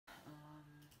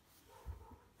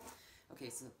Okay,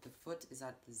 so the foot is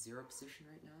at the 0 position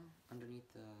right now,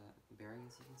 underneath the bearing,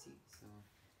 as you can see. So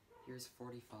here's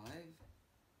 45.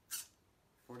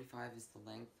 45 is the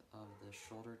length of the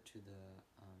shoulder to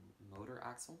the motor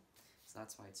axle, so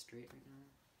that's why it's straight right now.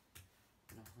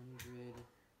 And 100,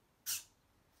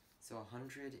 so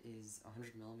 100 is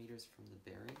 100 millimeters from the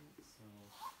bearing, so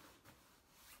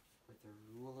with a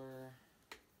ruler,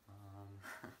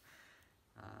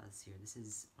 let's see here, this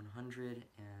is 100,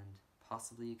 and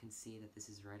possibly you can see that this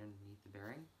is right underneath the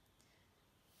bearing.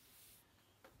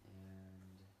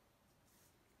 And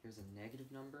here's a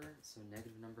negative number, so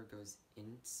negative number goes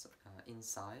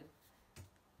inside.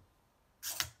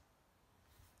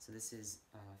 So this is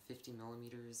 50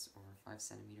 millimeters or 5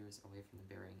 centimeters away from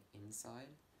the bearing inside.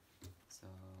 So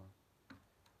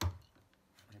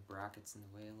my bracket's in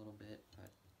the way a little bit,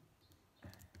 but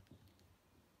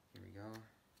here we go.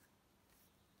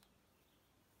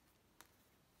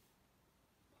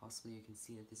 Possibly you can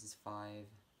see that this is 5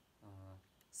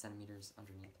 centimeters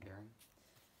underneath the bearing.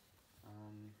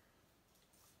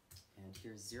 And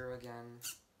here's 0 again,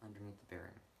 underneath the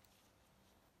bearing.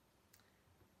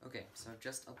 Okay, so I've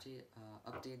just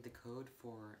updated the code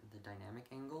for the dynamic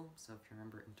angle, so if you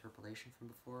remember interpolation from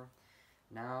before,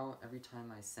 now every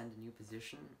time I send a new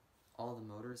position, all the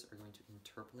motors are going to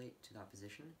interpolate to that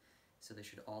position, so they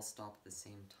should all stop at the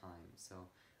same time. So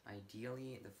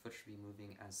ideally, the foot should be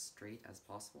moving as straight as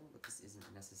possible, but this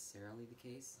isn't necessarily the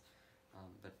case,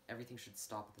 but everything should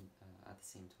stop at the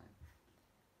same time.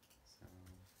 So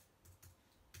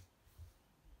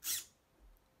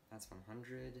that's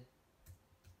 100.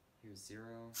 Here's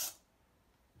 0,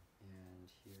 and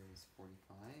here's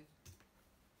 45,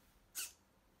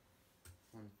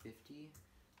 150.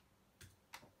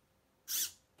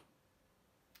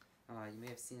 You may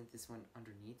have seen that this went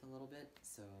underneath a little bit,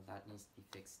 so that needs to be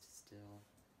fixed still.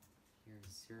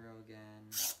 Here's 0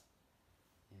 again,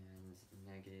 and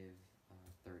negative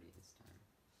 30 this time.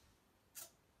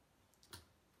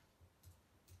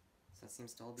 So that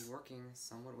seems to all be working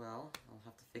somewhat well. I'll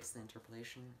have to fix the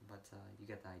interpolation, but you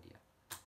get the idea.